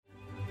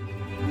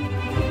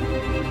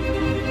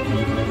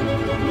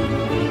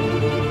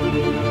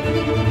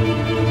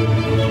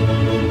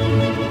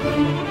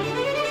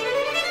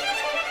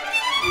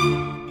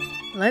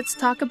Let's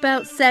talk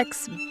about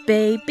sex,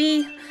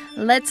 baby.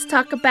 Let's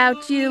talk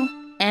about you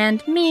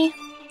and me.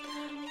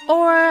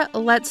 Or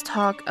let's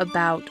talk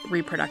about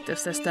reproductive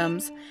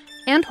systems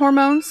and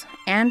hormones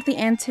and the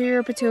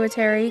anterior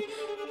pituitary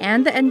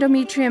and the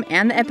endometrium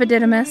and the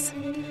epididymis.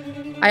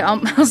 I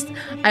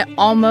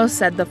almost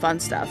said the fun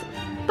stuff.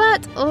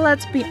 But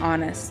let's be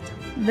honest.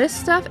 This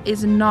stuff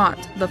is not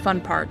the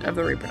fun part of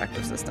the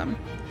reproductive system.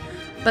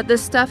 But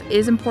this stuff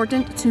is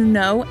important to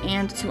know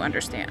and to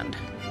understand.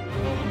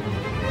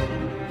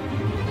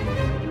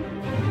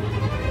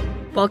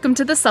 Welcome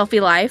to the Selfie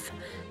Life.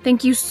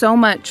 Thank you so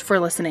much for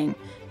listening.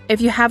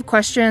 If you have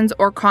questions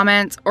or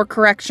comments or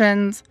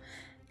corrections,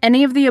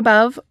 any of the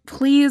above,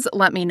 please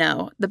let me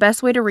know. The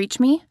best way to reach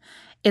me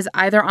is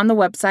either on the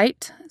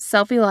website,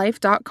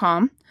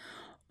 selfielife.com,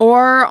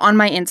 or on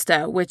my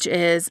Insta, which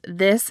is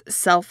This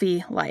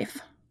Selfie Life.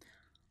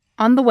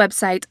 On the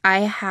website, I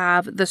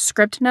have the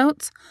script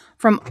notes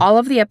from all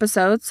of the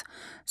episodes,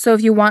 so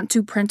if you want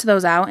to print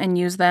those out and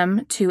use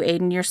them to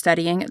aid in your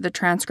studying, the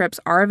transcripts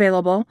are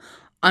available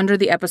under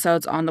the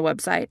episodes on the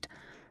website.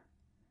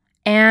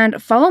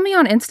 And follow me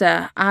on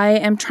Insta. I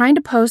am trying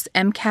to post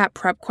MCAT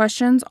prep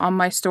questions on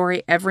my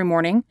story every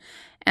morning,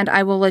 and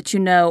I will let you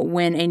know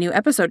when a new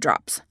episode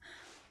drops.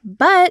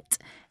 But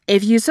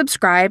if you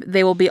subscribe,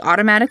 they will be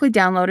automatically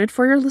downloaded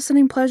for your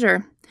listening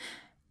pleasure.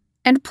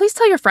 And please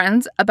tell your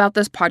friends about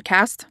this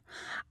podcast.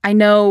 I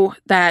know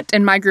that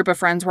in my group of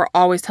friends, we're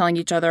always telling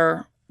each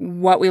other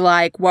what we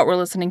like, what we're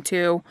listening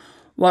to,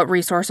 what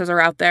resources are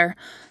out there.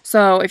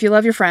 So if you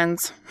love your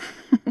friends,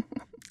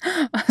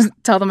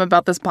 tell them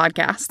about this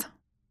podcast.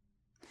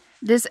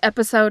 This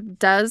episode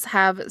does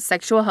have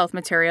sexual health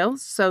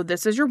materials, so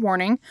this is your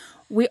warning.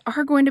 We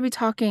are going to be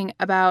talking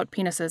about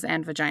penises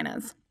and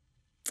vaginas.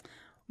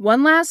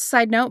 One last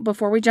side note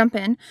before we jump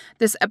in,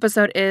 this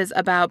episode is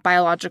about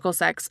biological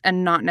sex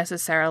and not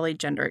necessarily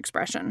gender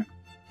expression.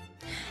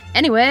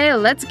 Anyway,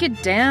 let's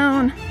get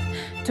down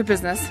to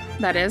business,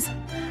 that is,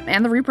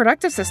 and the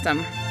reproductive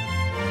system.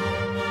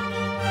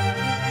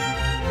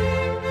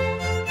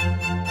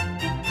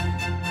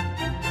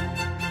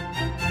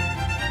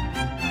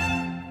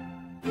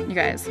 You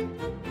guys,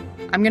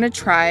 I'm going to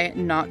try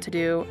not to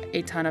do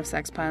a ton of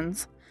sex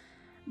puns.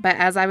 But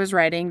as I was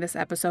writing this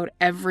episode,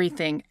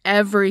 everything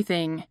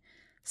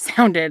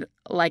sounded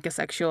like a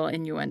sexual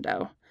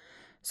innuendo.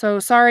 So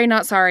sorry,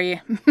 not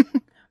sorry.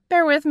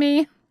 Bear with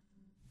me.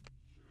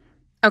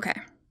 Okay.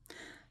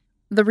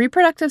 The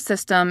reproductive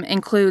system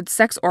includes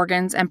sex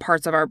organs and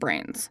parts of our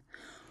brains.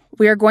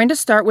 We are going to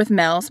start with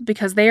males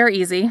because they are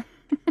easy.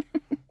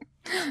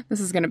 This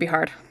is going to be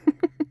hard.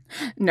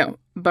 No,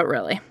 but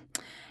really.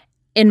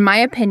 In my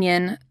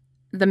opinion,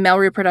 the male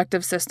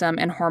reproductive system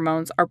and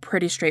hormones are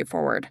pretty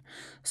straightforward.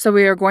 So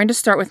we are going to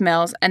start with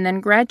males and then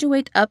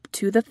graduate up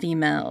to the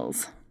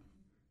females.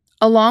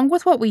 Along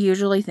with what we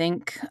usually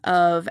think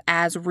of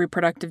as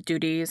reproductive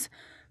duties,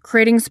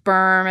 creating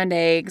sperm and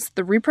eggs,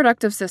 the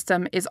reproductive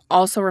system is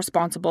also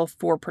responsible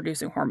for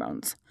producing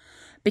hormones.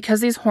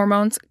 Because these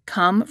hormones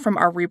come from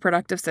our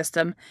reproductive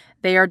system,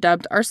 they are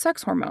dubbed our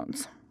sex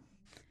hormones.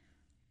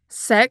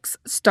 Sex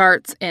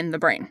starts in the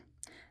brain.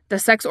 The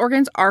sex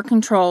organs are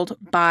controlled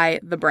by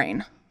the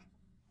brain,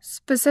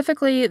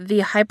 specifically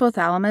the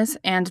hypothalamus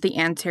and the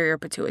anterior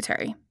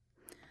pituitary.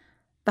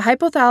 The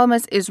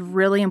hypothalamus is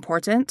really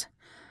important.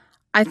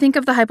 I think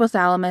of the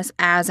hypothalamus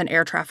as an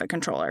air traffic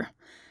controller.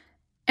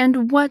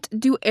 And what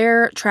do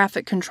air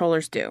traffic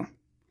controllers do?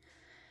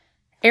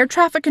 Air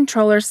traffic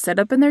controllers sit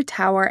up in their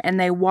tower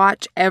and they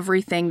watch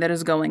everything that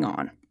is going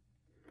on.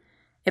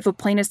 If a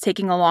plane is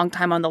taking a long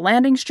time on the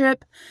landing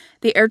strip,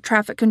 the air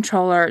traffic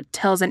controller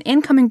tells an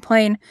incoming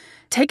plane,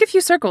 take a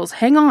few circles,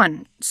 hang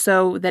on,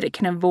 so that it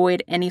can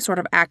avoid any sort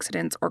of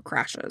accidents or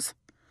crashes.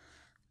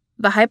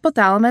 The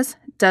hypothalamus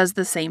does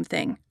the same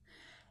thing.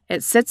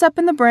 It sits up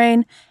in the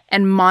brain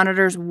and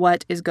monitors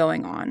what is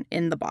going on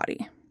in the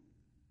body.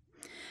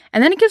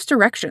 And then it gives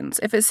directions.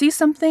 If it sees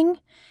something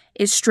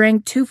is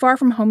straying too far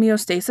from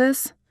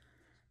homeostasis,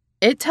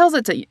 it tells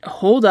it to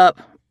hold up,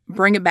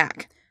 bring it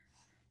back.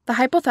 The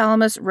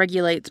hypothalamus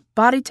regulates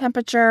body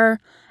temperature,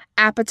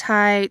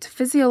 appetite,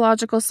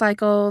 physiological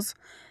cycles,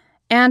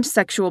 and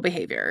sexual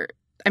behavior.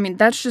 I mean,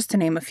 that's just to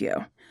name a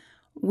few.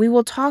 We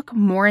will talk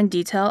more in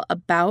detail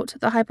about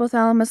the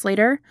hypothalamus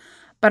later,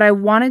 but I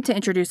wanted to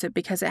introduce it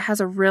because it has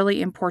a really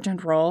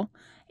important role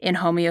in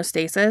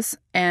homeostasis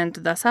and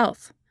thus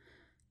health.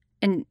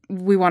 And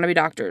we want to be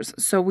doctors,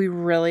 so we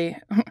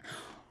want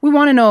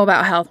to know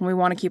about health and we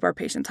want to keep our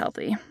patients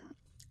healthy.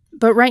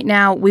 But right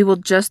now, we will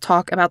just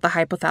talk about the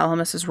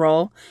hypothalamus's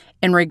role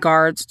in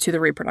regards to the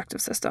reproductive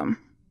system.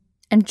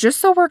 And just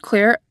so we're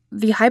clear,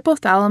 the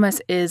hypothalamus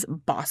is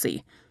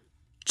bossy,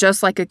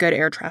 just like a good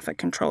air traffic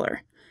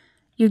controller.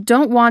 You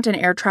don't want an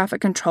air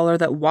traffic controller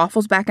that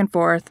waffles back and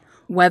forth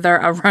whether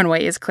a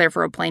runway is clear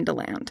for a plane to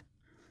land.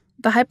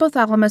 The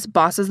hypothalamus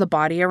bosses the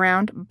body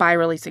around by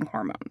releasing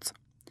hormones.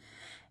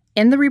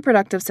 In the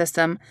reproductive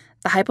system,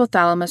 the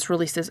hypothalamus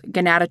releases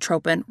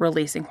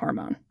gonadotropin-releasing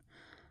hormone,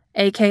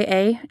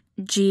 aka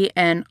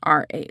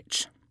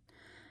GnRH.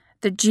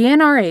 The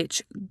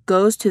GnRH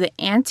goes to the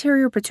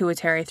anterior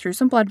pituitary through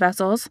some blood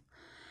vessels,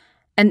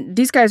 and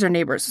these guys are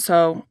neighbors,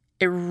 so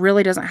it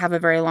really doesn't have a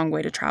very long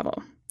way to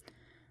travel.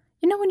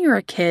 You know when you were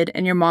a kid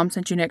and your mom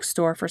sent you next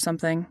door for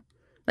something?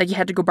 Like you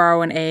had to go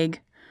borrow an egg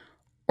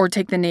or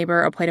take the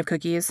neighbor a plate of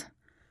cookies?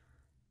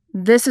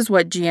 This is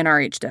what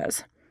GnRH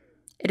does.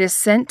 It is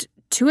sent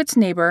to its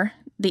neighbor,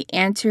 the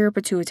anterior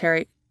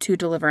pituitary, to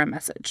deliver a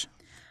message.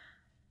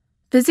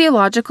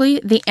 Physiologically,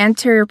 the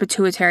anterior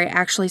pituitary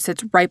actually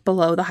sits right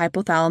below the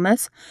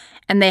hypothalamus,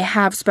 and they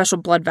have special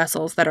blood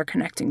vessels that are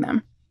connecting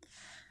them.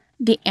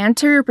 The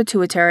anterior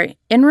pituitary,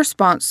 in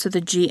response to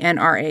the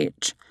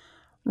GnRH,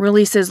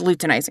 releases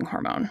luteinizing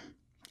hormone,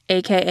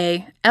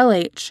 aka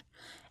LH,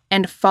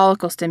 and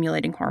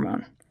follicle-stimulating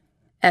hormone,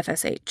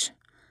 FSH.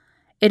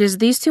 It is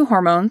these two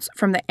hormones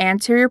from the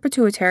anterior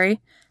pituitary,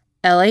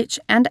 LH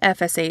and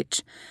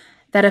FSH,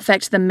 that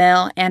affect the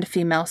male and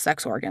female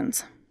sex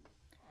organs.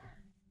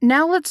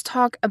 Now let's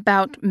talk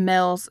about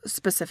males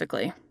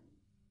specifically.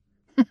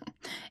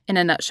 In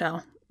a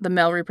nutshell, the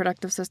male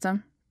reproductive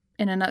system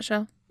in a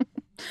nutshell.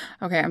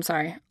 Okay, I'm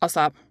sorry. I'll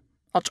stop.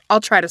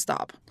 I'll try to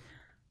stop.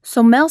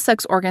 So male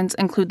sex organs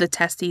include the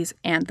testes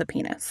and the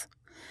penis.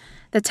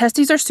 The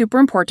testes are super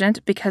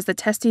important because the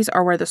testes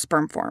are where the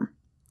sperm form.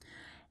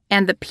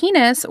 And the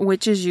penis,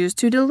 which is used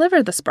to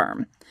deliver the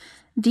sperm.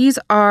 These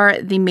are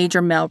the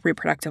major male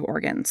reproductive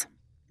organs.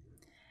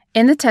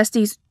 In the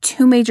testes,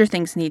 two major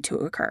things need to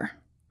occur.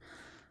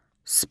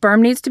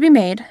 Sperm needs to be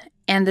made,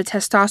 and the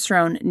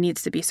testosterone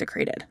needs to be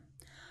secreted.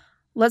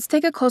 Let's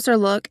take a closer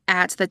look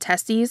at the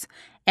testes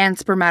and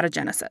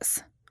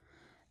spermatogenesis.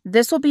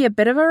 This will be a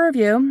bit of a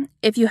review.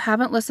 If you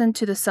haven't listened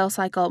to the cell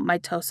cycle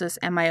mitosis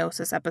and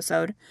meiosis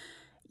episode,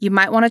 you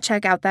might want to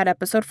check out that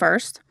episode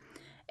first.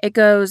 It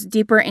goes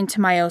deeper into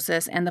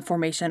meiosis and the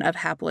formation of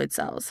haploid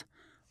cells,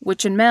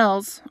 which in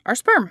males are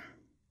sperm.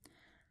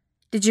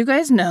 Did you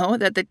guys know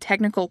that the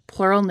technical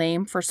plural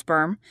name for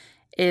sperm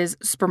is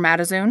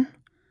spermatozoon?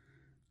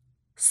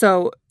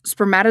 So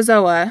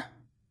spermatozoa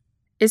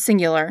is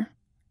singular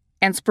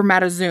and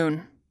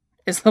spermatozoon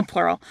is the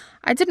plural.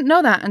 I didn't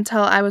know that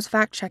until I was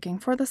fact-checking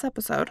for this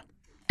episode.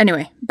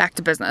 Anyway, back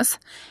to business.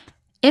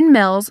 In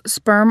males,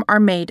 sperm are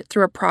made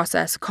through a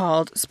process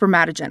called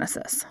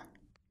spermatogenesis.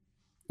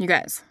 You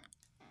guys,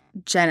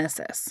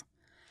 genesis.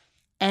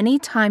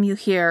 Anytime you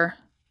hear,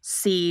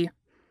 see,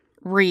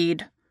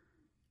 read,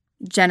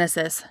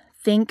 Genesis,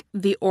 think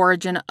the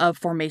origin of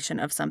formation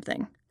of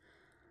something.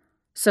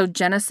 So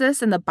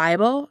Genesis in the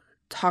Bible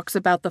talks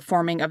about the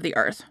forming of the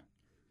earth.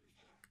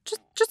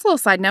 Just a little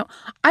side note.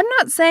 I'm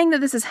not saying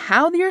that this is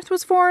how the earth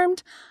was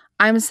formed.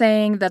 I'm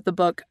saying that the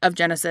book of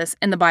Genesis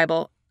in the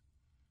Bible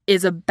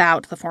is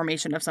about the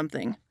formation of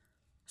something.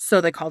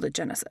 So they called it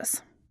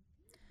Genesis.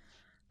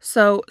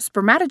 So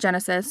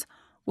spermatogenesis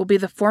will be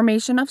the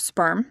formation of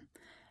sperm,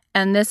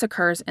 and this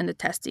occurs in the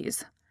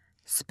testes,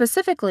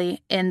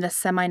 specifically in the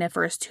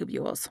seminiferous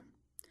tubules.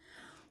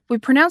 We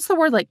pronounce the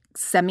word like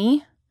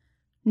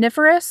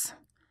seminiferous,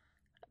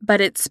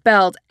 but it's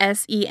spelled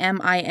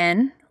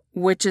S-E-M-I-N,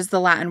 which is the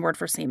Latin word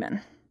for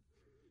semen.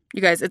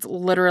 You guys, it's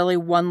literally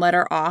one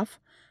letter off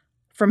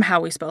from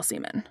how we spell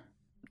semen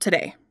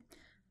today.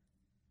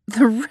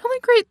 The really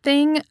great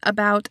thing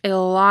about a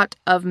lot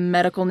of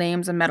medical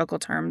names and medical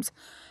terms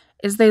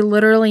is they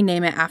literally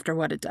name it after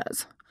what it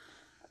does,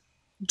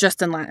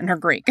 just in Latin or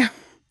Greek.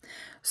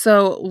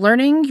 So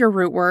learning your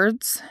root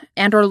words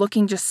and or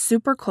looking just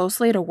super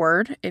closely at a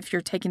word, if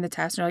you're taking the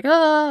test and you're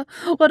like,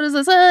 what is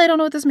this? I don't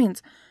know what this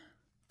means.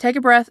 Take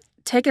a breath,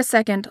 take a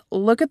second,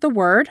 look at the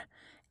word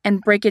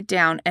and break it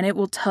down, and it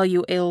will tell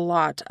you a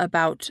lot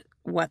about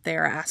what they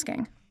are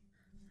asking.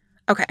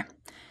 Okay,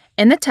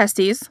 in the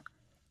testes,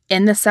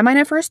 in the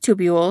seminiferous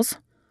tubules,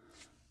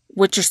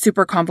 which are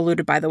super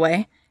convoluted by the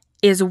way,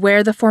 is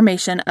where the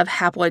formation of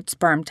haploid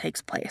sperm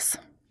takes place.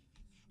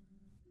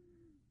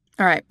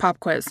 All right, pop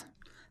quiz.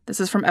 This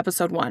is from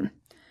episode 1.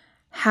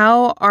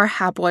 How are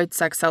haploid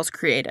sex cells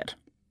created?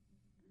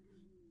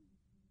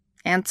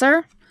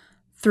 Answer: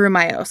 through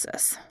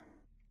meiosis.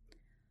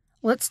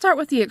 Let's start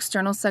with the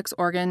external sex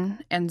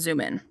organ and zoom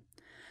in.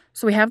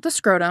 So we have the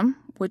scrotum,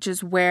 which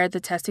is where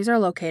the testes are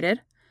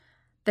located.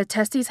 The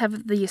testes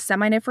have the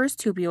seminiferous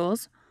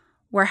tubules,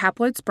 where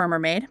haploid sperm are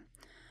made.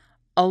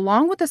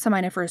 Along with the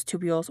seminiferous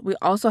tubules, we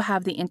also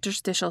have the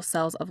interstitial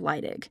cells of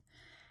Leydig.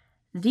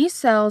 These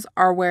cells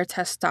are where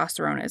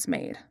testosterone is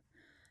made.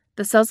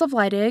 The cells of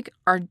Leydig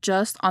are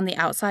just on the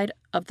outside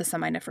of the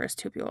seminiferous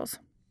tubules.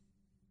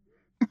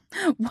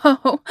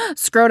 Whoa,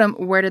 scrotum,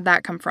 where did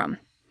that come from?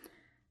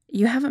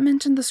 You haven't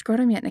mentioned the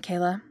scrotum yet,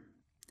 Nikayla.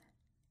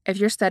 If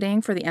you're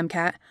studying for the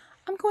MCAT,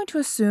 I'm going to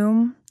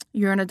assume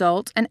you're an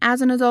adult, and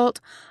as an adult,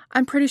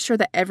 I'm pretty sure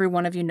that every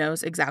one of you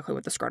knows exactly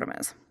what the scrotum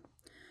is.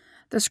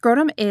 The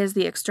scrotum is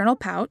the external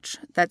pouch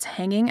that's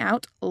hanging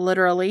out,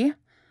 literally,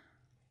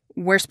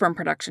 where sperm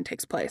production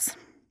takes place.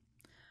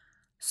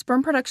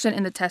 Sperm production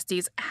in the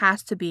testes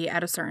has to be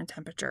at a certain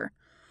temperature,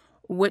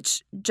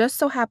 which just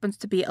so happens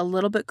to be a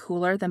little bit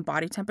cooler than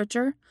body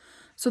temperature,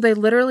 so they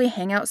literally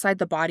hang outside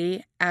the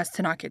body as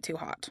to not get too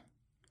hot.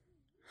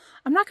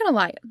 I'm not going to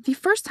lie. The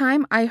first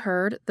time I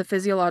heard the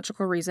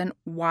physiological reason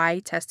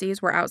why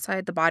testes were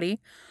outside the body,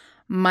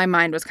 my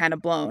mind was kind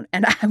of blown.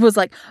 And I was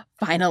like,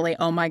 finally,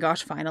 oh my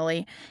gosh,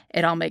 finally,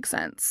 it all makes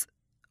sense.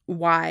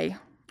 Why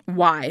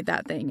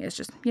that thing is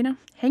just,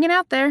 hanging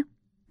out there.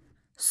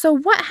 So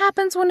what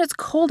happens when it's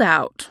cold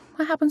out?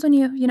 What happens when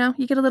you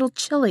get a little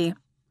chilly?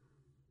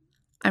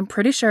 I'm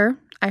pretty sure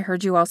I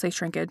heard you all say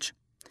shrinkage.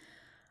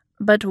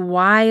 But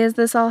why is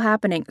this all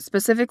happening?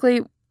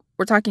 Specifically,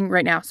 we're talking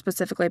right now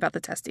specifically about the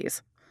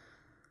testes.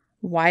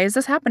 Why is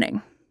this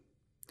happening?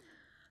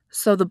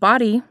 So the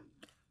body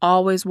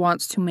always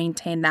wants to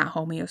maintain that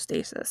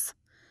homeostasis.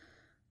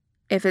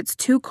 If it's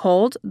too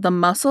cold, the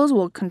muscles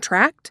will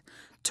contract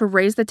to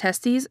raise the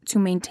testes to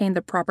maintain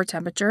the proper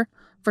temperature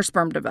for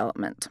sperm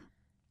development.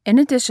 In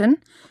addition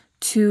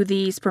to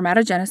the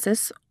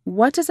spermatogenesis,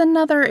 what is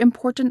another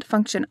important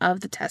function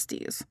of the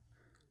testes?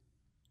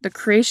 The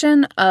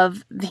creation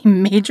of the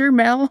major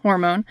male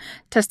hormone,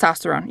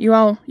 testosterone. You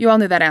all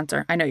knew that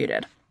answer. I know you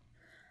did.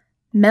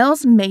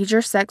 Male's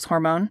major sex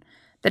hormone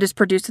that is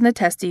produced in the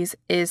testes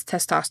is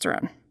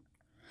testosterone.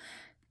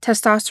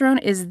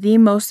 Testosterone is the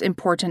most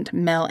important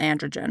male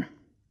androgen.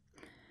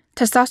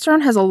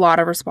 Testosterone has a lot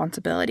of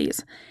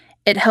responsibilities.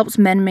 It helps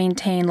men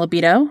maintain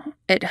libido,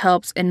 it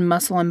helps in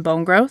muscle and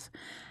bone growth,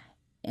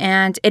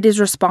 and it is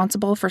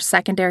responsible for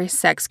secondary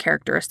sex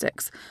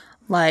characteristics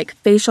like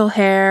facial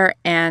hair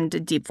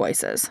and deep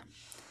voices.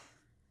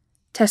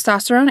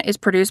 Testosterone is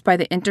produced by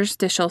the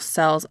interstitial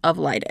cells of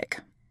Leydig.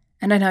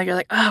 And I know you're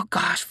like, oh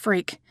gosh,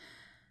 freak.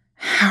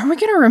 How are we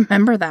going to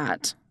remember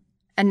that?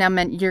 And now,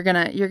 men, you're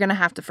gonna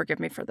have to forgive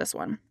me for this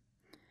one.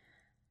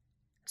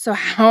 So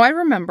how I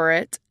remember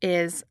it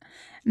is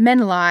men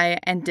lie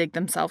and dig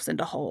themselves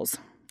into holes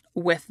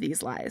with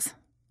these lies.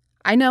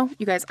 I know,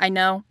 you guys, I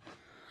know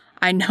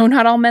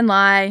not all men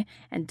lie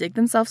and dig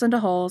themselves into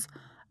holes,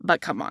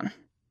 but come on.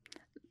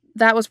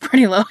 That was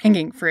pretty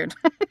low-hanging fruit.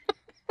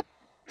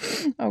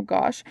 Oh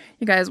gosh.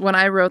 You guys, when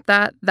I wrote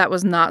that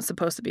was not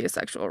supposed to be a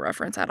sexual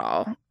reference at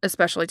all,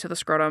 especially to the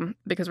scrotum,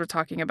 because we're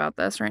talking about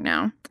this right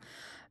now.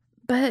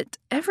 But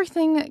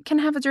everything can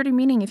have a dirty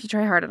meaning if you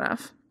try hard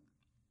enough.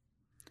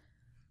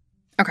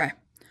 Okay,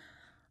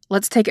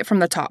 let's take it from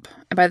the top.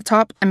 And by the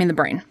top, I mean the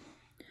brain.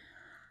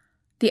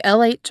 The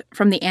LH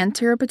from the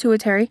anterior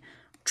pituitary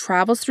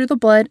travels through the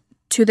blood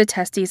to the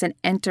testes and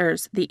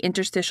enters the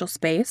interstitial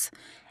space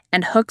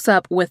and hooks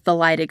up with the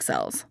Leydig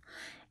cells.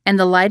 And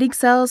the Leydig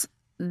cells,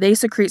 they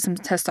secrete some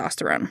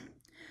testosterone.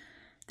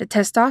 The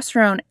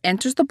testosterone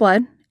enters the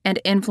blood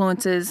and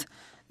influences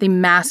the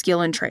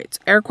masculine traits.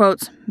 Air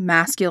quotes,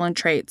 masculine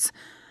traits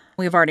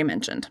we've already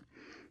mentioned.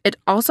 It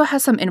also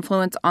has some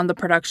influence on the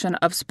production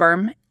of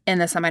sperm in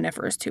the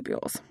seminiferous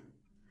tubules.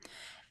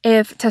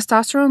 If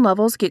testosterone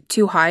levels get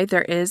too high,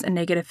 there is a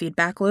negative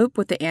feedback loop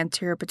with the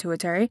anterior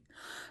pituitary.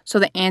 So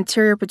the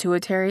anterior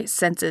pituitary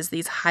senses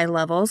these high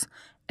levels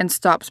and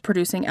stops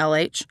producing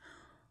LH,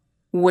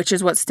 which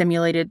is what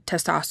stimulated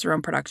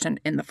testosterone production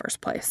in the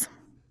first place.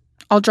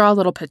 I'll draw a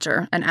little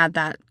picture and add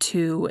that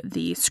to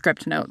the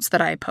script notes that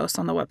I post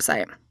on the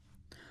website.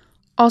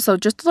 Also,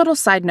 just a little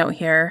side note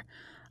here.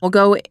 We'll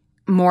go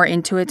more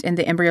into it in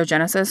the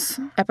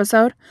embryogenesis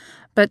episode,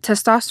 but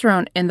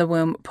testosterone in the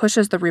womb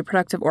pushes the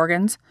reproductive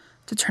organs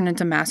to turn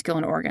into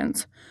masculine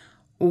organs,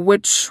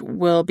 which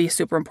will be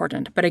super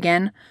important. But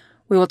again,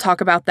 we will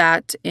talk about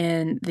that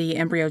in the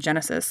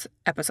embryogenesis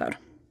episode.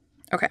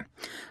 Okay,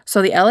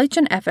 so the LH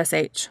and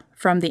FSH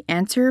from the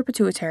anterior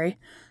pituitary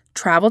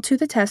travel to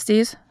the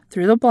testes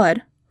through the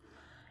blood.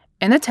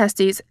 In the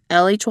testes,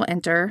 LH will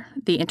enter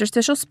the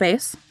interstitial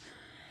space,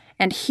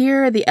 and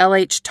here the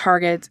LH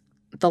targets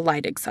the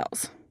Leydig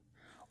cells,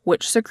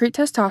 which secrete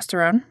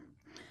testosterone,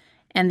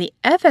 and the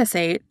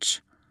FSH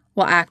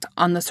will act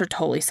on the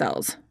Sertoli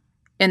cells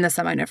in the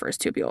seminiferous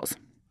tubules.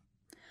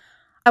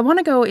 I want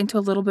to go into a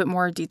little bit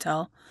more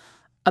detail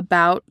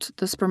about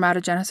the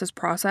spermatogenesis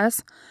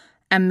process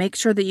and make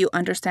sure that you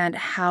understand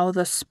how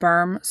the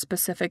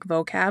sperm-specific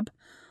vocab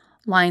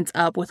lines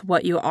up with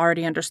what you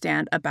already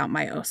understand about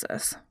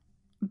meiosis.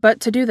 But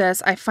to do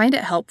this, I find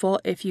it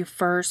helpful if you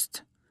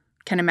first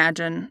can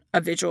imagine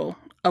a visual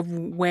of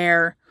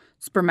where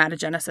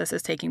spermatogenesis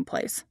is taking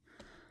place.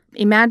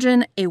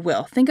 Imagine a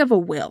wheel. Think of a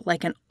wheel,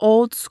 like an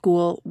old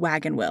school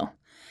wagon wheel.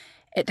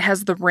 It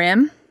has the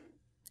rim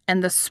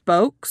and the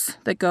spokes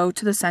that go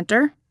to the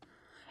center.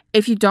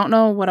 If you don't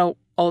know what an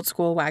old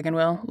school wagon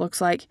wheel looks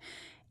like,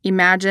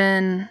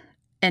 imagine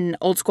an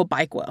old school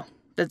bike wheel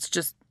that's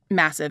just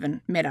massive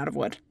and made out of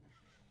wood.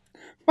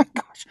 Oh my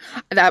gosh,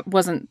 that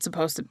wasn't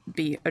supposed to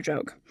be a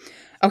joke.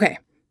 Okay,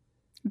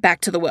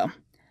 back to the wheel.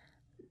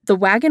 The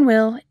wagon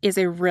wheel is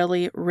a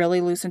really,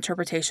 really loose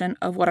interpretation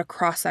of what a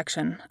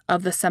cross-section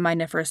of the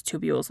seminiferous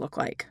tubules look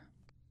like.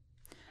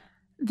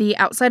 The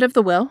outside of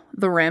the wheel,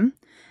 the rim,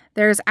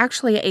 there is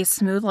actually a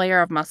smooth layer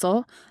of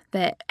muscle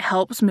that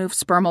helps move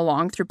sperm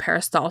along through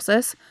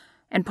peristalsis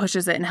and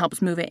pushes it and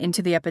helps move it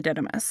into the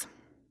epididymis.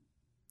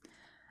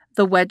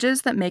 The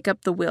wedges that make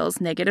up the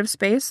wheel's negative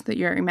space that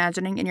you're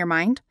imagining in your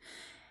mind,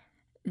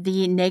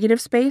 the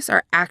negative space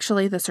are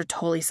actually the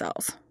Sertoli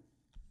cells.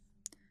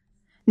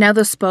 Now,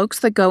 the spokes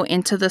that go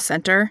into the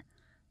center,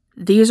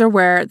 these are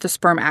where the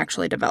sperm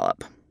actually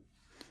develop,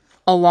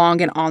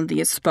 along and on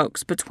these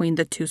spokes between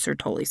the two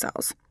Sertoli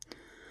cells.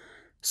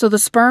 So the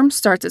sperm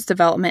starts its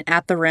development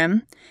at the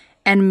rim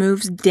and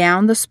moves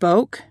down the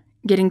spoke,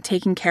 getting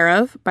taken care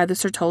of by the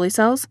Sertoli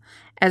cells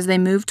as they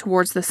move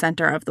towards the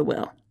center of the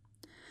wheel.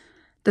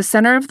 The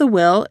center of the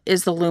wheel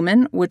is the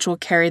lumen, which will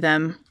carry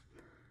them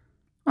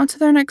onto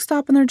their next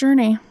stop in their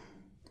journey.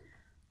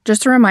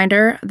 Just a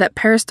reminder that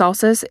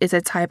peristalsis is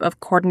a type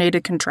of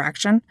coordinated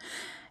contraction.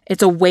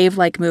 It's a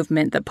wave-like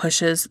movement that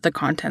pushes the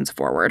contents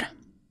forward.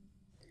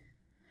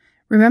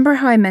 Remember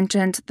how I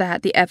mentioned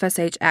that the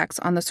FSH acts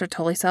on the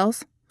Sertoli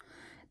cells?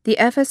 The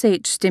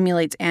FSH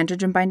stimulates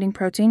androgen-binding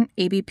protein,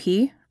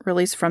 ABP,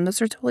 released from the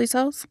Sertoli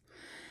cells.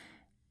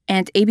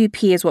 And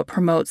ABP is what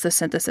promotes the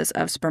synthesis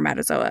of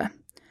spermatozoa.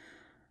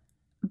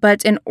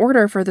 But in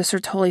order for the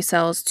Sertoli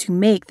cells to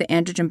make the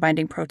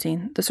androgen-binding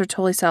protein, the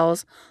Sertoli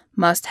cells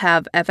must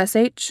have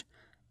FSH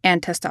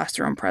and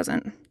testosterone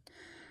present.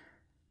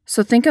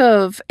 So think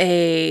of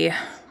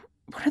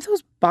what are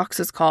those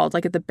boxes called,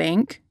 like at the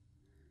bank?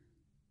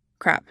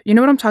 Crap. You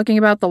know what I'm talking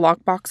about? The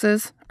lock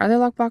boxes? Are they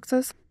lock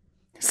boxes?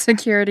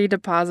 Security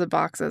deposit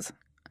boxes.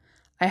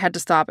 I had to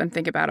stop and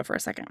think about it for a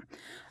second.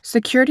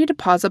 Security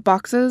deposit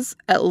boxes,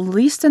 at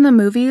least in the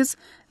movies,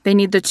 they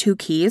need the 2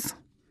 keys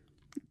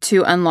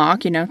to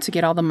unlock, to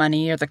get all the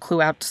money or the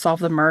clue out to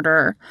solve the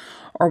murder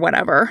or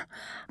whatever.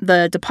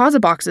 The deposit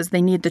boxes,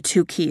 they need the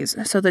 2 keys.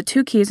 So the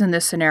 2 keys in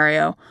this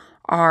scenario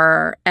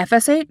are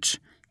FSH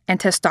and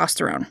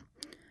testosterone.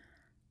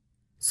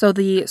 So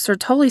the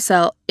Sertoli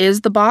cell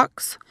is the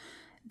box,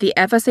 the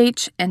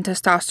FSH and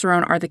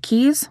testosterone are the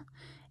keys,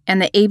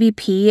 and the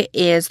ABP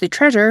is the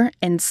treasure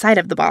inside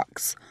of the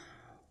box,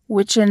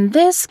 which in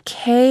this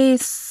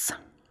case,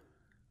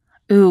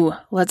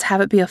 let's have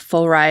it be a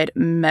full ride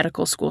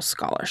medical school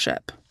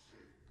scholarship.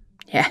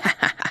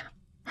 Yeah,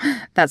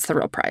 that's the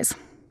real prize.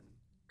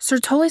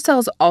 Sertoli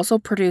cells also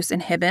produce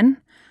inhibin,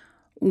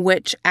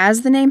 which,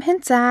 as the name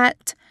hints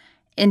at,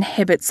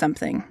 inhibits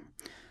something.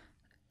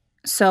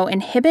 So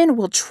inhibin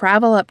will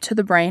travel up to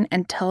the brain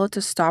and tell it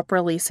to stop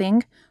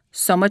releasing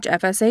so much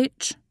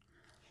FSH,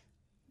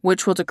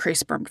 which will decrease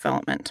sperm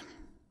development.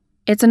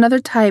 It's another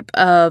type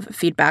of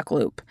feedback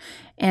loop,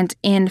 and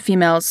in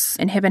females,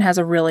 inhibin has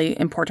a really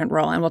important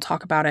role, and we'll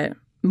talk about it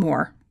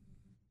more.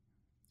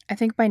 I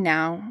think by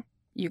now,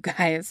 you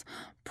guys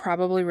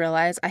probably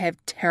realize I have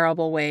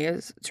terrible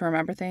ways to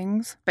remember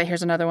things, but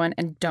here's another one,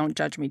 and don't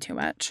judge me too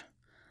much.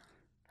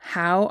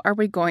 How are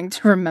we going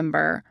to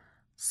remember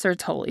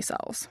Sertoli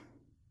cells?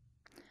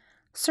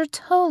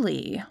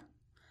 Sertoli.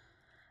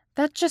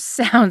 That just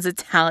sounds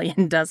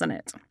Italian, doesn't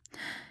it?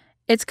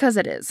 It's because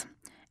it is.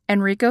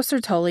 Enrico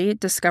Sertoli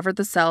discovered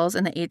the cells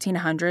in the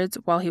 1800s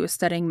while he was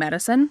studying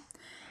medicine.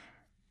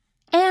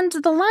 And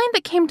the line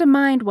that came to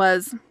mind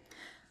was,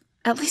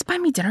 "At least buy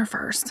me dinner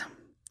first."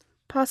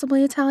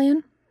 Possibly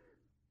Italian.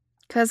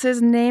 Because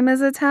his name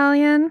is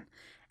Italian,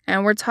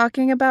 and we're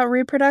talking about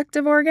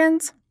reproductive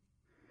organs?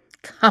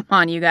 Come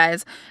on, you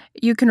guys.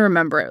 You can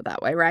remember it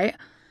that way, right?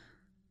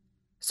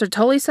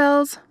 Sertoli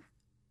cells,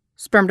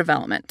 sperm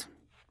development.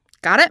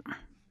 Got it?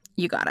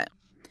 You got it.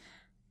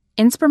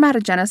 In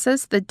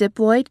spermatogenesis, the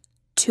diploid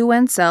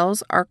 2N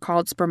cells are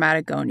called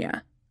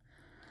spermatogonia.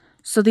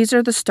 So these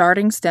are the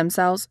starting stem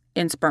cells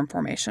in sperm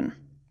formation.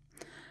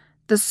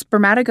 The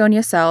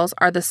spermatogonia cells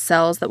are the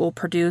cells that will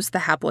produce the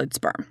haploid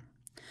sperm.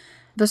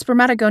 The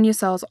spermatogonia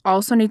cells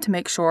also need to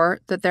make sure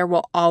that there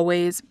will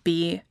always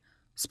be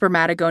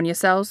spermatogonia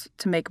cells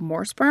to make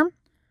more sperm.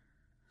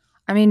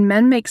 I mean,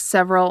 men make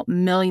several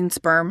million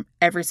sperm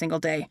every single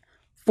day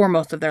for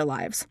most of their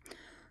lives.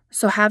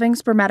 So having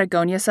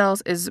spermatogonia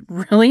cells is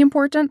really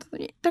important.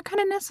 They're kind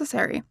of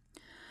necessary.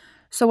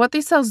 So what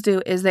these cells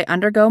do is they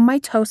undergo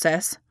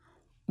mitosis.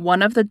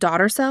 One of the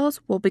daughter cells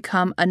will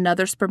become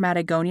another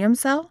spermatogonium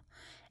cell,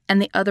 and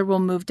the other will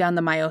move down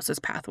the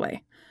meiosis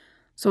pathway.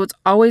 So it's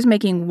always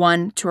making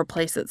one to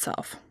replace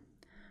itself.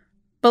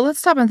 But let's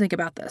stop and think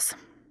about this.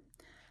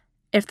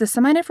 If the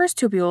seminiferous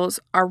tubules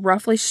are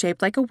roughly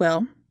shaped like a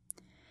wheel,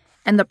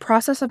 and the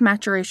process of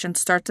maturation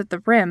starts at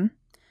the rim,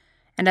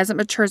 and as it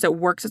matures, it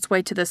works its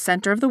way to the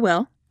center of the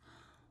wheel,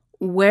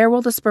 where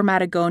will the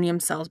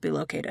spermatogonium cells be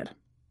located?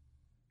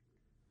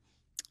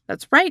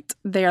 That's right,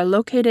 they are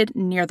located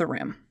near the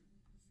rim.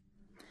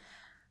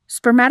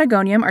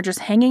 Spermatogonium are just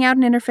hanging out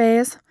in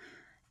interphase,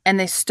 and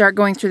they start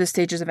going through the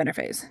stages of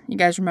interphase. You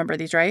guys remember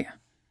these, right?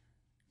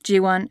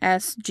 G1,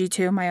 S,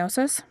 G2,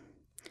 meiosis.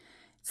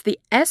 So the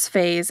S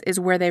phase is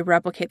where they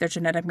replicate their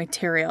genetic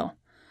material.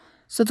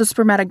 So the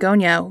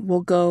spermatogonia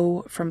will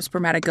go from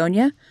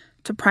spermatogonia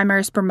to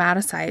primary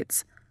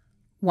spermatocytes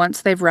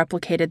once they've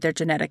replicated their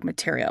genetic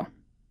material.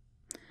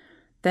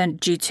 Then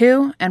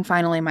G2, and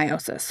finally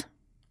meiosis.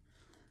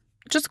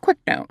 Just a quick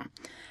note.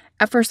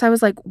 At first I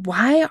was like,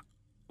 why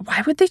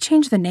would they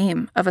change the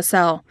name of a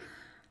cell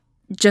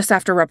just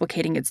after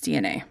replicating its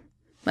DNA?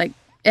 Like,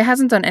 it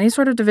hasn't done any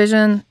sort of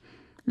division.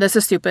 This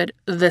is stupid.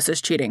 This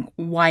is cheating.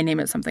 Why name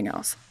it something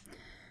else?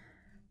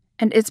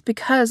 And it's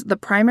because the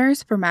primary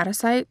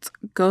spermatocytes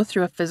go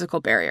through a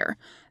physical barrier.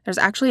 There's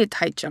actually a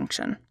tight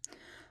junction.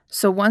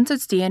 So once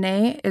its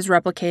DNA is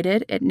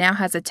replicated, it now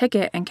has a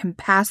ticket and can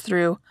pass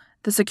through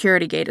the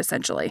security gate,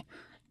 essentially,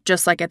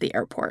 just like at the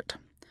airport.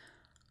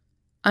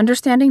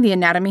 Understanding the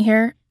anatomy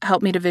here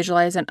helped me to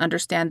visualize and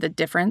understand the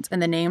difference in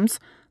the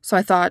names, so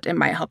I thought it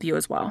might help you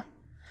as well.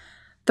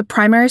 The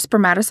primary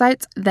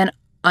spermatocytes then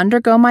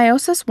undergo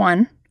meiosis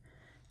 1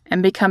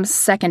 and become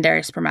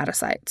secondary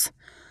spermatocytes.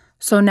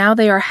 So now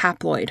they are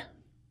haploid,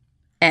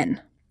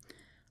 N.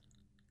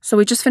 So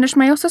we just finished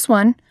meiosis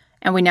 1,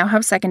 and we now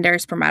have secondary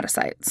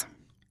spermatocytes.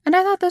 And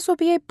I thought this would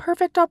be a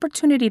perfect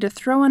opportunity to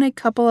throw in a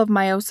couple of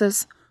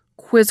meiosis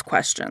quiz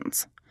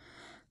questions.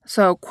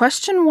 So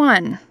question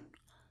 1,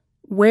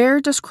 where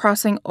does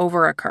crossing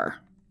over occur?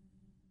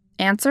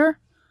 Answer,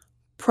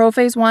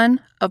 prophase 1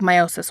 of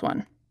meiosis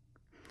 1.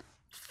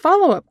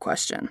 Follow-up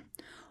question,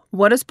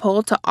 what is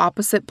pulled to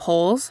opposite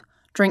poles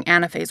during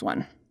anaphase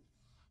 1?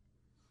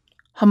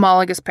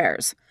 Homologous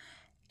pairs.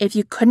 If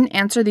you couldn't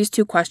answer these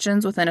 2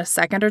 questions within a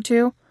second or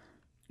 2,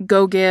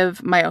 go give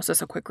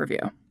meiosis a quick review.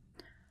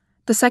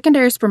 The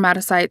secondary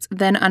spermatocytes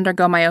then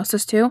undergo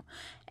meiosis 2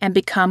 and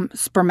become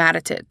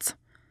spermatids.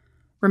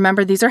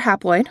 Remember, these are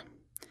haploid.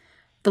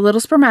 The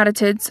little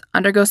spermatids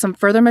undergo some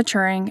further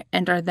maturing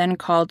and are then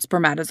called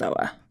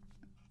spermatozoa.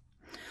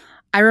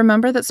 I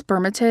remember that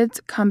spermatids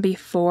come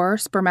before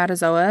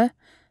spermatozoa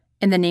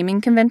in the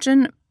naming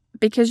convention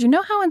because you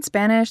know how in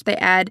Spanish they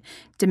add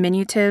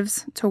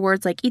diminutives to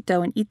words like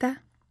ito and ita?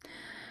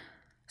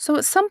 So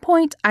at some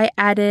point I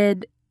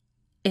added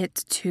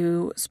it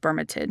to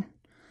spermatid.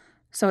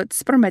 So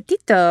it's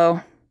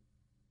spermatito.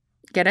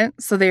 Get it?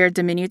 So they are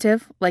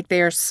diminutive, like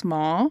they are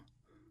small.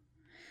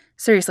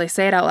 Seriously,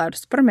 say it out loud.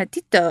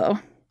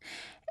 Spermatito.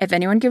 If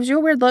anyone gives you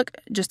a weird look,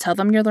 just tell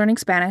them you're learning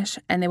Spanish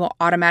and they will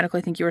automatically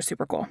think you are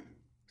super cool.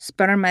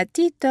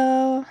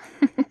 Spermatito.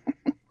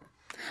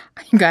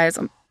 You guys,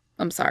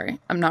 I'm sorry.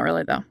 I'm not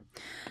really though.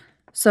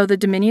 So the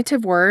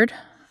diminutive word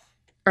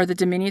or the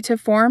diminutive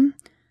form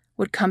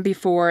would come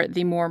before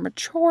the more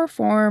mature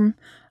form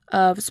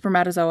of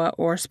spermatozoa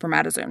or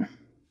spermatozoon.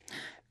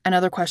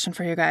 Another question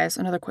for you guys,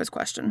 another quiz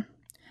question.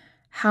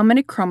 How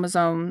many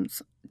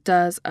chromosomes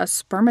does a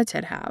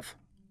spermatid have?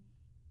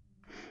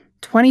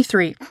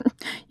 23.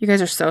 You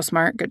guys are so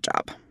smart. Good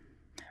job.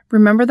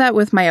 Remember that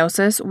with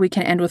meiosis, we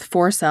can end with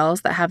 4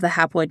 cells that have the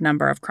haploid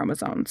number of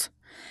chromosomes.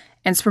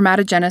 In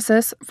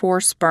spermatogenesis,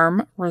 4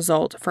 sperm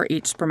result for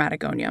each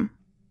spermatogonium.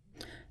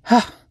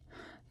 That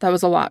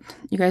was a lot.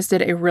 You guys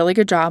did a really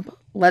good job.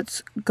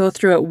 Let's go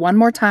through it one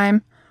more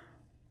time,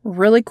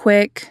 really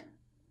quick.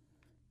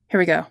 Here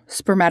we go.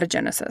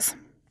 Spermatogenesis.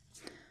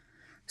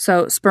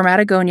 So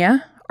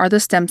spermatogonia are the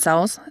stem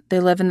cells. They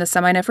live in the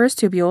seminiferous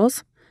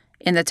tubules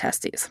in the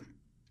testes.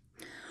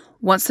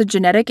 Once the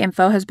genetic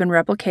info has been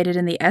replicated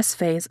in the S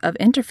phase of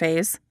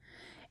interphase,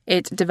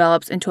 it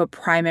develops into a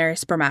primary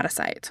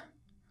spermatocyte.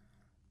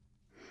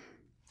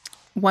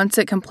 Once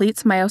it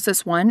completes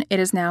meiosis 1, it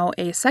is now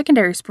a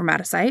secondary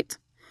spermatocyte.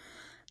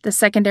 The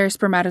secondary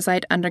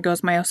spermatocyte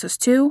undergoes meiosis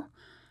 2,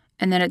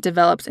 and then it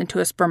develops into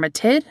a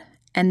spermatid,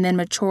 and then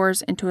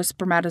matures into a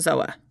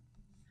spermatozoa.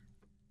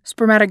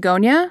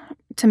 Spermatogonia,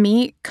 to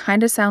me,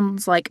 kind of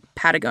sounds like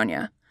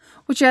Patagonia,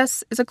 which,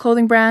 yes, is a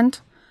clothing brand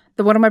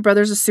that one of my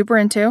brothers is super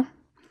into,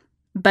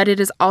 but it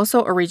is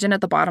also a region at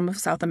the bottom of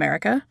South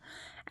America,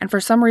 and for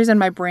some reason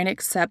my brain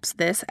accepts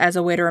this as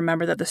a way to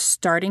remember that the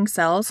starting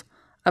cells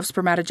of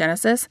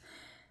spermatogenesis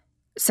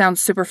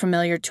sounds super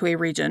familiar to a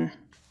region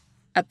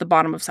at the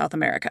bottom of South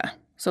America.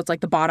 So it's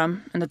like the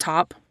bottom and the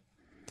top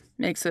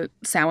makes a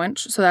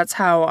sandwich. So that's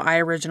how I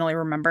originally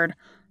remembered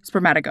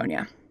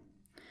spermatogonia.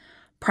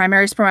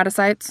 Primary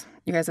spermatocytes,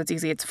 you guys, that's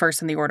easy. It's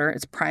first in the order.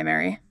 It's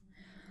primary.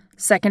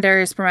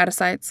 Secondary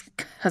spermatocytes,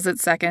 because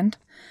it's second.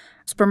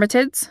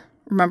 Spermatids,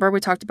 remember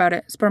we talked about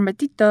it.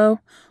 Spermatito,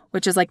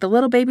 which is like the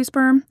little baby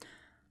sperm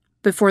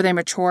before they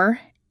mature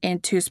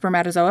into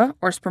spermatozoa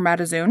or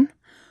spermatozoon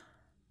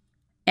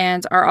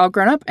and are all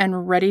grown up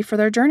and ready for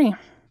their journey.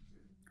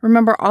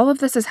 Remember, all of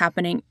this is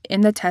happening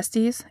in the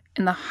testes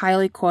in the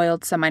highly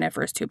coiled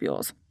seminiferous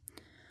tubules,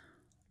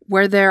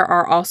 where there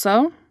are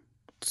also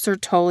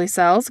Sertoli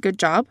cells, good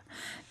job,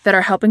 that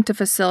are helping to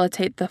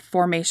facilitate the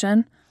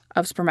formation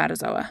of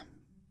spermatozoa.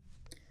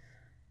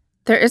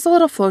 There is a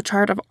little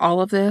flowchart of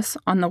all of this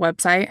on the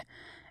website,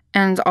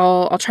 and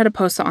I'll try to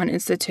post it on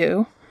Insta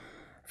too.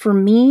 For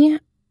me,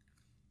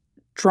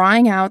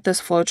 drawing out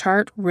this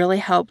flowchart really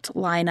helped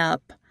line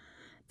up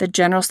the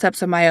general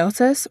steps of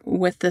meiosis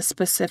with the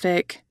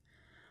specific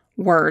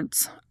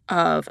words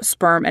of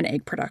sperm and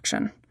egg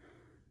production.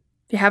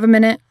 If you have a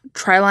minute,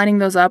 try lining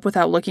those up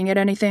without looking at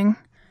anything.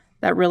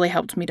 That really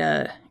helped me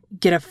to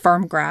get a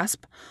firm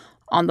grasp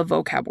on the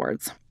vocab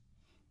words.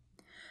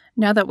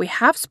 Now that we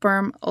have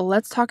sperm,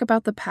 let's talk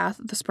about the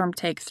path the sperm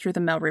take through the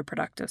male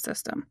reproductive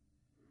system.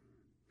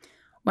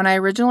 When I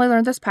originally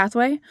learned this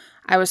pathway,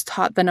 I was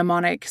taught the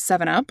mnemonic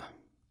 7-Up.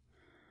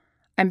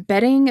 I'm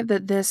betting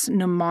that this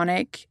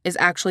mnemonic is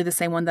actually the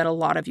same one that a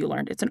lot of you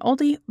learned. It's an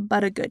oldie,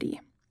 but a goodie.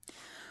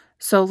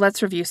 So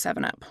let's review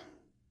 7-Up.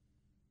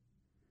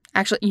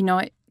 Actually, you know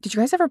what? Did you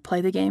guys ever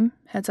play the game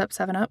Heads Up,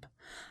 7 Up?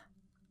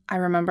 I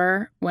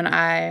remember when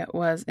I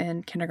was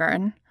in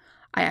kindergarten,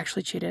 I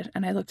actually cheated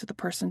and I looked at the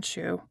person's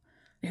shoe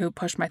who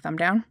pushed my thumb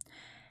down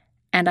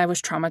and I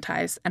was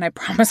traumatized and I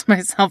promised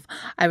myself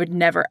I would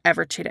never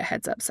ever cheat at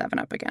Heads Up, 7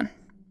 Up again.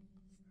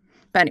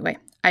 But anyway,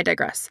 I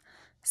digress.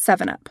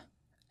 7 Up.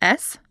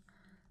 S,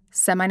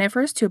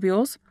 seminiferous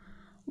tubules,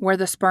 where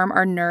the sperm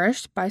are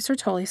nourished by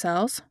Sertoli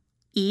cells.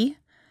 E,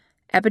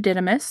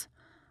 epididymis.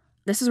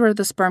 This is where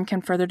the sperm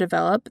can further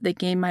develop. They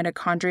gain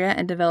mitochondria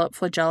and develop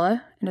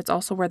flagella, and it's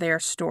also where they are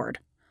stored.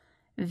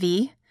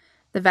 V,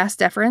 the vas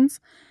deferens.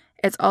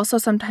 It's also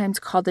sometimes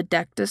called the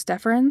ductus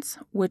deferens,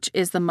 which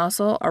is the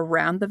muscle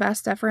around the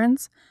vas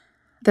deferens.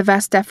 The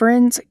vas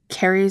deferens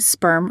carries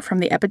sperm from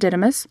the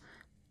epididymis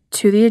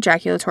to the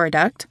ejaculatory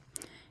duct.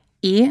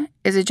 E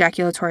is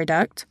ejaculatory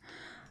duct.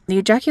 The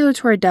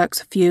ejaculatory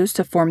ducts fuse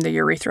to form the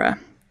urethra.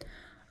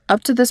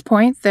 Up to this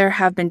point, there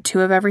have been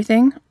 2 of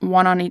everything,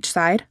 1 on each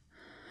side.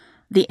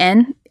 The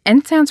N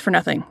stands for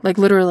nothing, like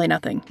literally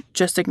nothing.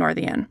 Just ignore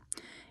the N.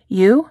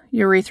 U,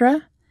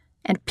 urethra,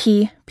 and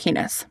P,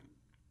 penis.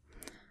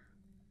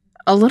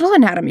 A little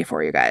anatomy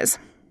for you guys.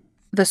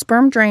 The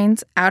sperm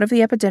drains out of the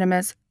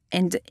epididymis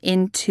and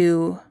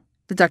into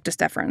the ductus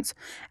deferens.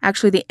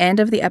 Actually, the end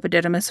of the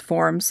epididymis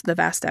forms the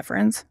vas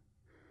deferens,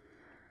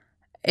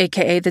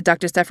 aka the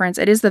ductus deferens.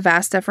 It is the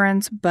vas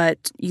deferens,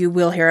 but you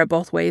will hear it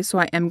both ways, so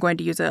I am going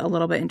to use it a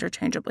little bit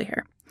interchangeably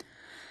here.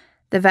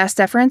 The vas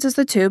deferens is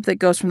the tube that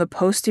goes from the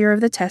posterior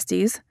of the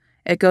testes.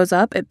 It goes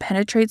up, it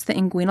penetrates the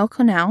inguinal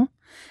canal,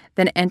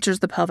 then enters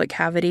the pelvic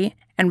cavity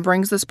and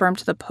brings the sperm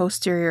to the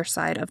posterior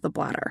side of the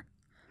bladder.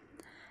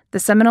 The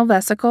seminal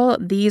vesicle,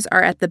 these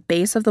are at the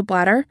base of the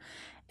bladder,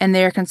 and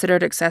they are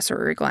considered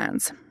accessory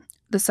glands.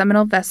 The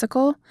seminal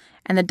vesicle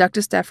and the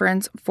ductus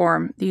deferens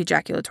form the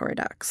ejaculatory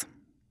ducts.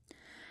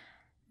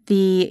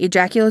 The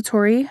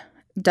ejaculatory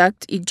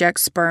duct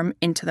ejects sperm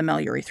into the male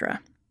urethra.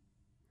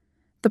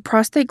 The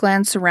prostate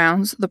gland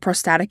surrounds the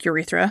prostatic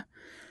urethra,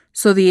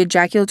 so the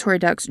ejaculatory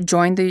ducts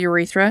join the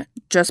urethra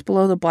just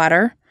below the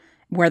bladder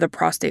where the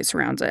prostate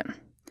surrounds it.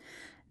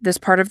 This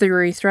part of the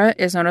urethra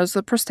is known as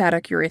the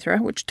prostatic urethra,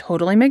 which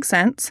totally makes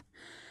sense.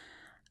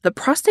 The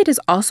prostate is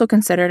also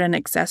considered an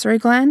accessory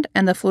gland,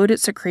 and the fluid it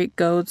secretes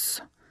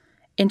goes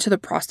into the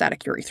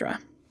prostatic urethra.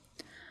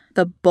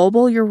 The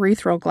bulbal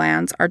urethral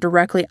glands are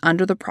directly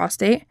under the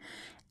prostate,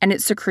 and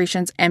its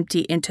secretions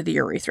empty into the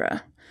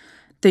urethra.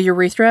 The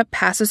urethra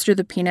passes through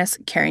the penis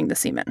carrying the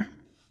semen.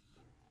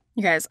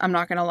 You guys, I'm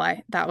not going to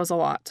lie, that was a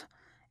lot.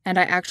 And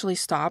I actually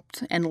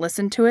stopped and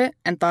listened to it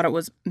and thought it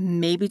was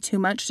maybe too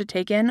much to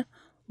take in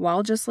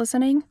while just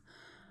listening.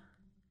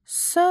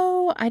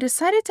 So I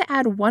decided to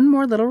add one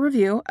more little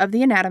review of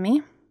the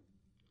anatomy,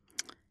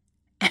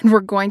 and we're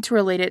going to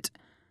relate it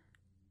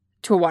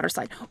to a water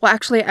slide. Well,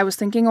 actually, I was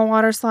thinking a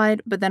water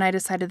slide, but then I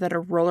decided that a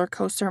roller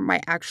coaster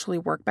might actually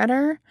work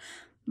better.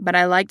 But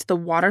I liked the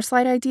water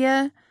slide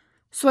idea,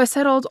 so I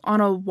settled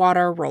on a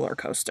water roller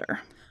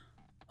coaster.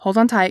 Hold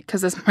on tight,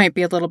 because this might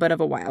be a little bit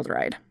of a wild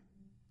ride.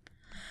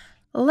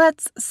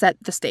 Let's set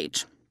the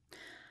stage.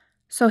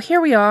 So here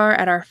we are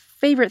at our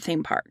favorite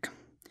theme park,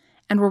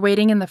 and we're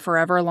waiting in the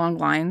forever long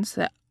lines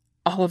that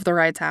all of the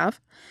rides have.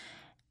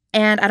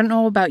 And I don't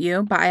know about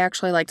you, but I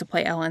actually like to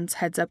play Ellen's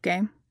Heads Up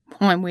game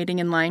while I'm waiting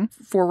in line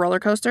for roller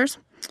coasters.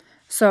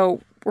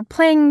 So we're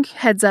playing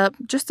Heads Up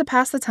just to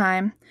pass the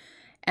time.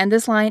 And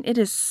this line, it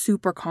is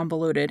super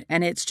convoluted,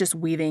 and it's just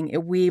weaving.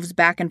 It weaves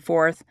back and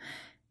forth.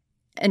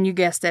 And you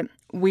guessed it,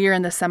 we're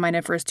in the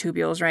seminiferous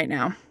tubules right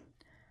now.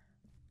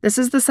 This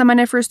is the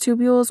seminiferous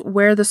tubules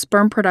where the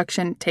sperm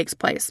production takes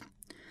place.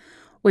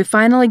 We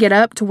finally get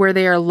up to where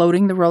they are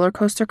loading the roller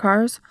coaster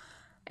cars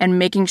and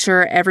making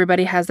sure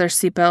everybody has their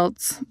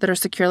seatbelts that are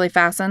securely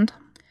fastened.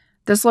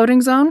 This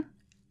loading zone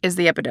is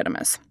the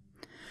epididymis.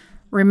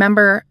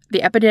 Remember,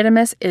 the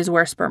epididymis is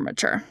where sperm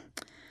mature.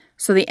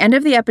 So the end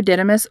of the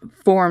epididymis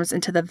forms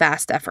into the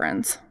vas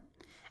deferens.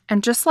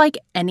 And just like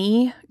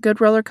any good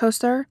roller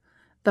coaster,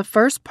 the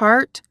first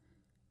part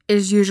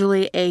is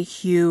usually a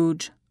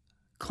huge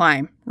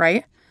climb,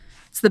 right?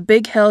 It's the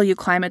big hill you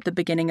climb at the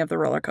beginning of the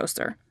roller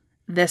coaster.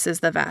 This is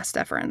the vas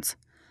deferens.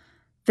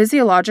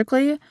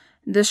 Physiologically,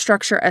 this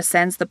structure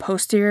ascends the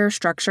posterior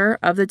structure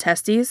of the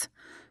testes.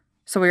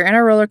 So we're in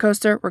a roller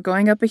coaster, we're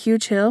going up a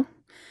huge hill,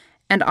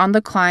 and on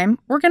the climb,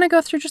 we're going to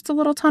go through just a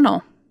little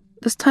tunnel.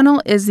 This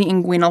tunnel is the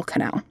inguinal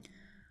canal.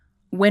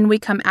 When we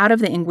come out of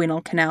the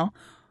inguinal canal,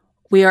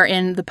 we are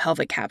in the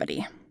pelvic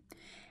cavity.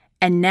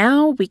 And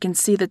now we can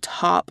see the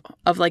top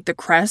of like the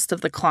crest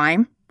of the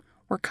climb.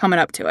 We're coming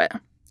up to it.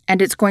 And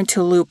it's going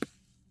to loop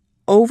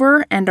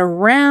over and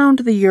around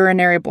the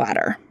urinary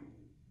bladder.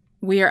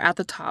 We are at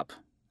the top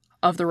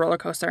of the roller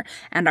coaster,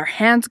 and our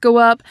hands go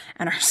up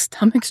and our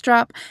stomachs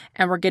drop,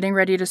 and we're getting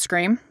ready to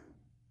scream.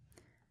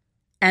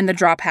 And the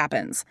drop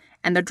happens.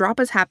 And the drop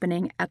is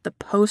happening at the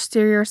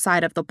posterior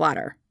side of the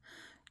bladder.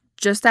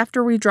 Just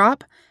after we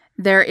drop,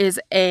 there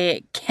is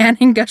a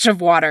cannon gush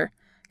of water.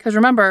 Because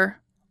remember,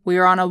 we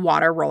are on a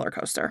water roller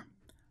coaster.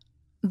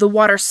 The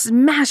water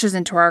smashes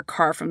into our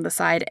car from the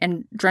side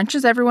and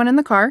drenches everyone in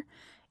the car,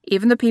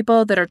 even the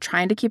people that are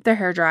trying to keep their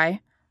hair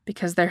dry,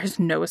 because there is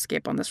no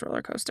escape on this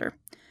roller coaster.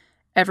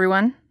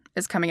 Everyone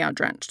is coming out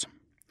drenched.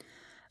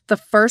 The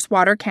first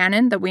water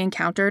cannon that we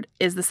encountered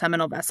is the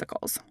seminal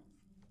vesicles.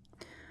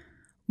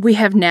 We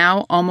have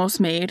now almost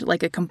made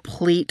like a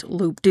complete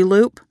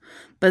loop-de-loop,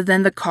 but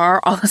then the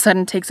car all of a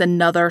sudden takes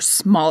another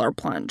smaller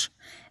plunge.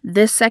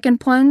 This second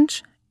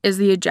plunge is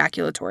the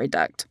ejaculatory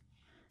duct.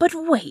 But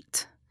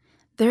wait,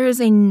 there is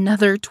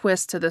another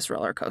twist to this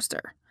roller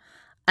coaster.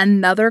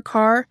 Another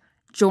car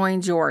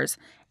joins yours,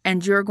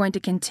 and you're going to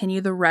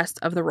continue the rest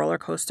of the roller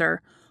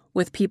coaster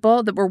with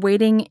people that were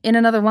waiting in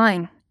another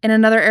line, in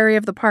another area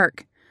of the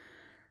park.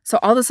 So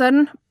all of a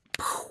sudden,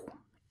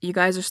 you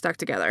guys are stuck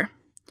together.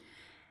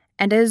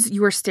 And as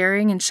you are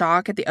staring in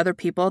shock at the other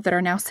people that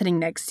are now sitting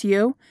next to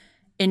you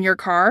in your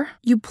car,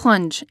 you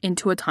plunge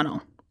into a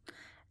tunnel.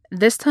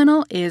 This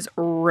tunnel is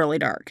really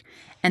dark,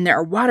 and there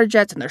are water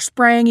jets, and they're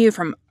spraying you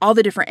from all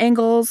the different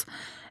angles.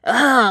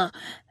 Ugh.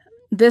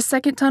 This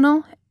second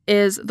tunnel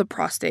is the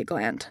prostate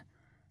gland,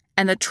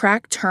 and the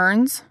track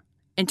turns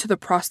into the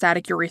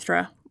prostatic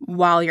urethra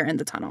while you're in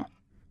the tunnel.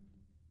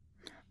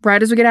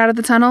 Right as we get out of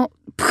the tunnel,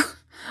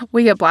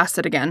 we get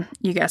blasted again.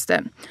 You guessed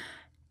it.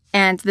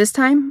 And this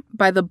time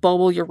by the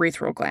bulbal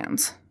urethral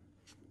glands.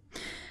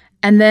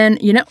 And then,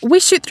 we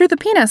shoot through the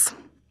penis,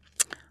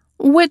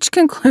 which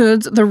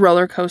concludes the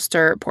roller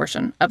coaster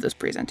portion of this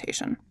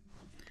presentation.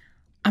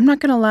 I'm not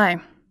going to lie.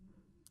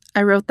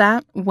 I wrote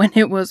that when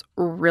it was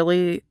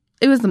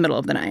the middle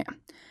of the night.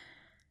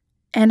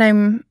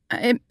 And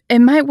it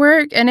might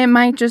work and it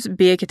might just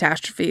be a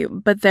catastrophe,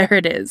 but there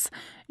it is,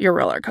 your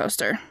roller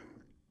coaster.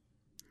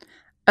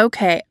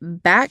 Okay,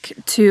 back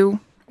to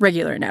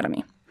regular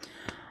anatomy.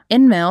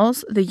 In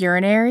males, the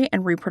urinary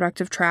and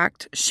reproductive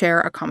tract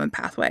share a common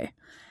pathway.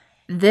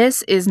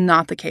 This is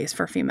not the case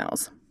for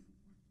females.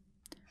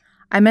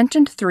 I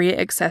mentioned 3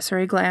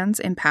 accessory glands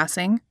in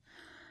passing.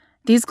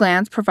 These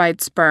glands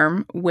provide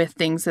sperm with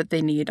things that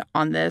they need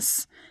on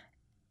this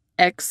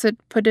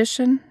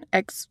expedition.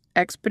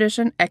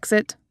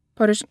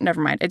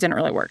 Never mind, it didn't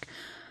really work.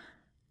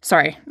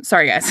 Sorry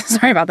guys,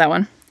 sorry about that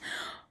one.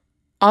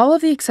 All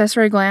of the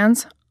accessory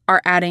glands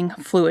are adding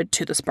fluid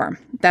to the sperm.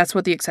 That's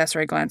what the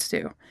accessory glands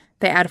do.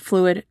 They add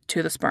fluid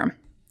to the sperm.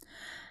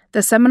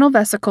 The seminal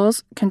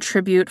vesicles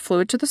contribute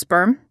fluid to the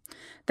sperm.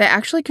 They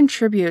actually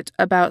contribute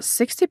about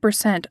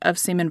 60% of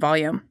semen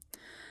volume.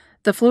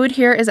 The fluid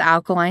here is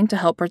alkaline to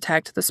help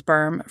protect the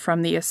sperm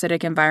from the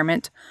acidic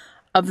environment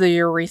of the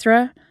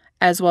urethra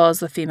as well as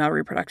the female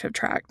reproductive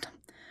tract.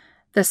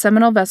 The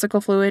seminal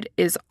vesicle fluid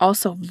is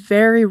also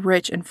very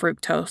rich in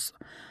fructose,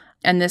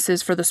 and this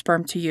is for the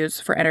sperm to use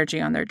for energy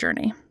on their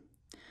journey.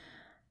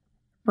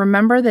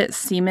 Remember that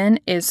semen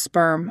is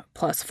sperm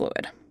plus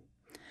fluid.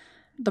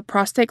 The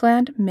prostate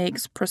gland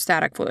makes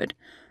prostatic fluid,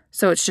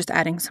 so it's just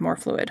adding some more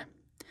fluid.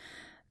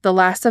 The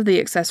last of the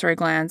accessory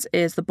glands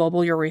is the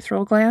bulbal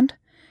urethral gland,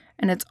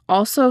 and it's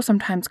also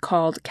sometimes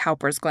called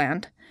Cowper's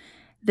gland.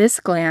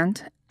 This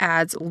gland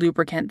adds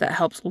lubricant that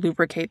helps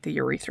lubricate the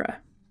urethra.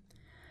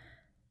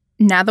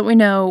 Now that we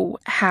know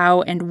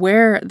how and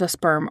where the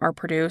sperm are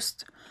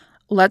produced,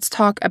 let's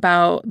talk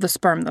about the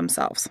sperm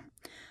themselves.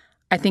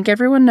 I think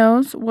everyone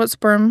knows what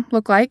sperm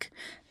look like.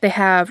 They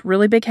have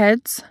really big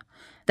heads.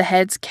 The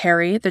heads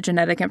carry the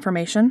genetic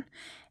information,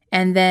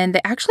 and then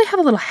they actually have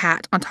a little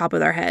hat on top of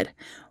their head,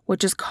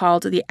 which is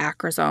called the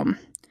acrosome,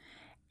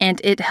 and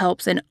it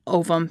helps in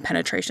ovum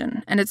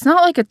penetration. And it's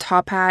not like a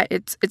top hat,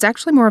 it's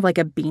actually more of like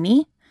a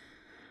beanie.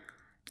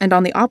 And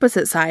on the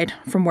opposite side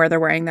from where they're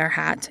wearing their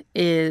hat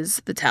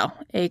is the tail,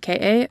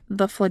 aka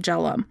the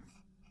flagellum.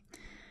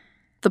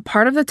 The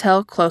part of the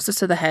tail closest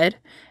to the head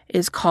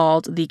is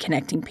called the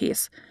connecting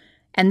piece,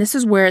 and this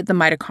is where the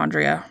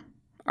mitochondria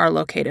are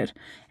located.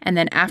 And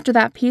then after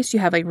that piece, you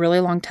have a really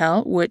long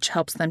tail, which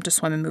helps them to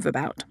swim and move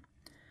about.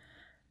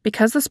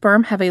 Because the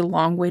sperm have a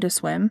long way to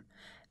swim,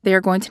 they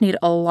are going to need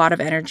a lot of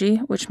energy,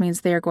 which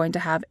means they are going to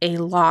have a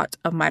lot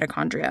of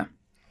mitochondria.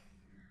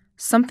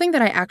 Something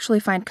that I actually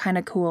find kind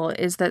of cool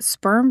is that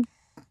sperm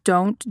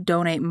don't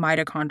donate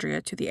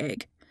mitochondria to the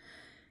egg,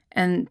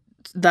 and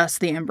thus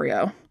the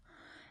embryo.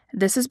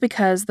 This is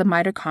because the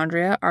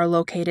mitochondria are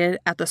located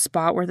at the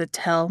spot where the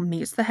tail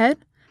meets the head,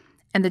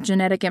 and the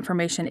genetic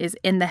information is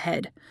in the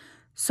head.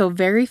 So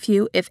very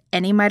few, if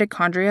any,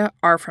 mitochondria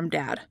are from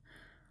dad,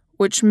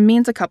 which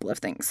means a couple of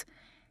things.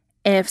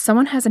 If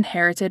someone has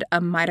inherited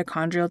a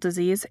mitochondrial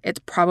disease, it's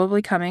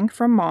probably coming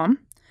from mom.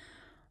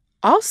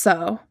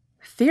 Also,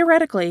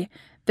 theoretically,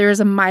 there is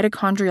a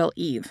mitochondrial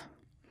Eve.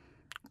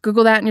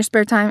 Google that in your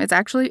spare time.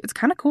 It's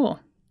kind of cool.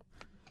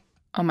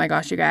 Oh my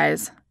gosh, you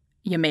guys,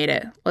 you made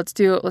it. Let's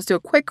do a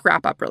quick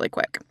wrap up really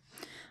quick.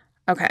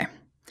 Okay.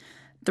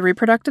 The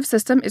reproductive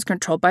system is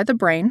controlled by the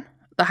brain,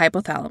 the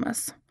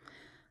hypothalamus.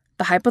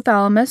 The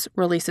hypothalamus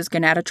releases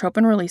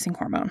gonadotropin-releasing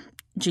hormone,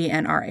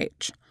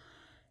 GnRH.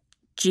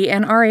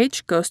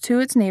 GnRH goes to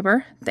its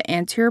neighbor, the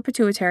anterior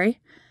pituitary,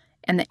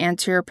 and the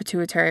anterior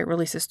pituitary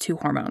releases 2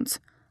 hormones,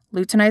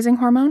 luteinizing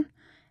hormone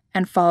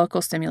and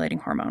follicle-stimulating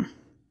hormone.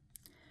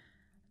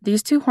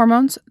 These two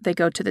hormones, they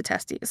go to the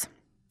testes.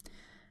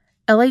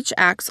 LH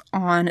acts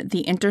on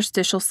the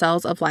interstitial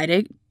cells of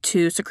Leydig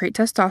to secrete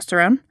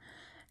testosterone.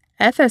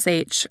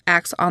 FSH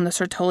acts on the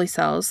Sertoli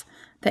cells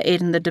that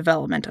aid in the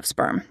development of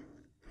sperm.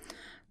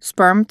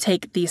 Sperm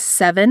take the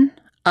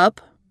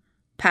 7-up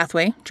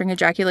pathway during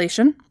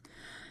ejaculation.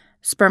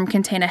 Sperm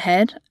contain a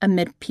head, a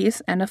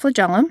midpiece, and a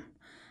flagellum.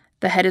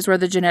 The head is where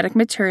the genetic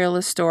material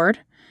is stored,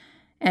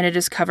 and it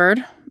is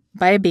covered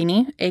by a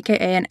beanie,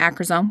 aka an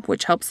acrosome,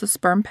 which helps the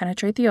sperm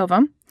penetrate the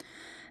ovum.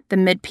 The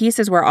midpiece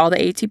is where all the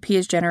ATP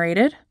is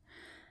generated.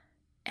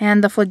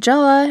 And the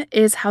flagella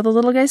is how the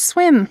little guys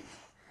swim.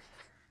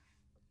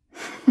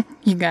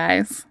 You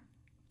guys,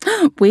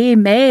 we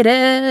made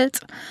it!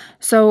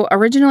 So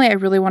originally I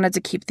really wanted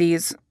to keep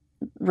these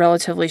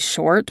relatively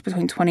short,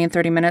 between 20 and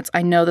 30 minutes.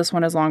 I know this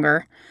one is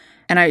longer,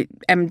 and I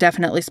am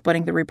definitely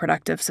splitting the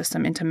reproductive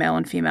system into male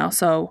and female.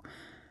 So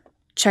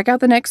check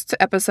out the next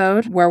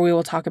episode where we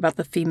will talk about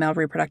the female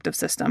reproductive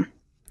system.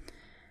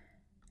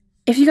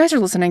 If you guys are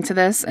listening to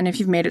this, and if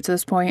you've made it to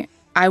this point,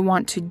 I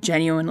want to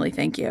genuinely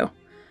thank you.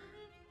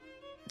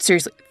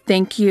 Seriously,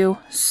 thank you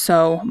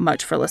so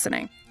much for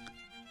listening.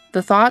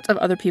 The thought of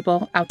other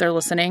people out there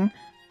listening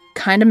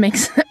kind of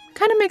makes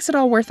it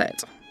all worth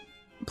it.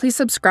 Please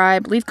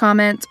subscribe, leave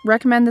comments,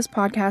 recommend this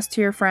podcast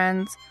to your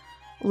friends.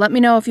 Let me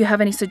know if you have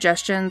any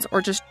suggestions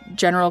or just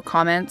general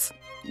comments.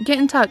 Get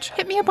in touch.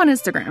 Hit me up on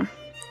Instagram.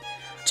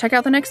 Check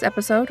out the next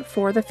episode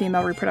for the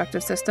female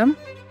reproductive system.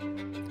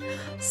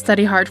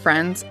 Study hard,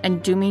 friends,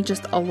 and do me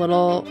just a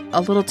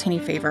little teeny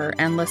favor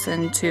and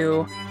listen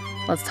to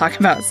Let's Talk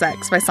About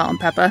Sex by Salt and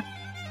Peppa.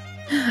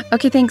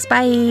 Okay, thanks.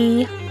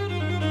 Bye.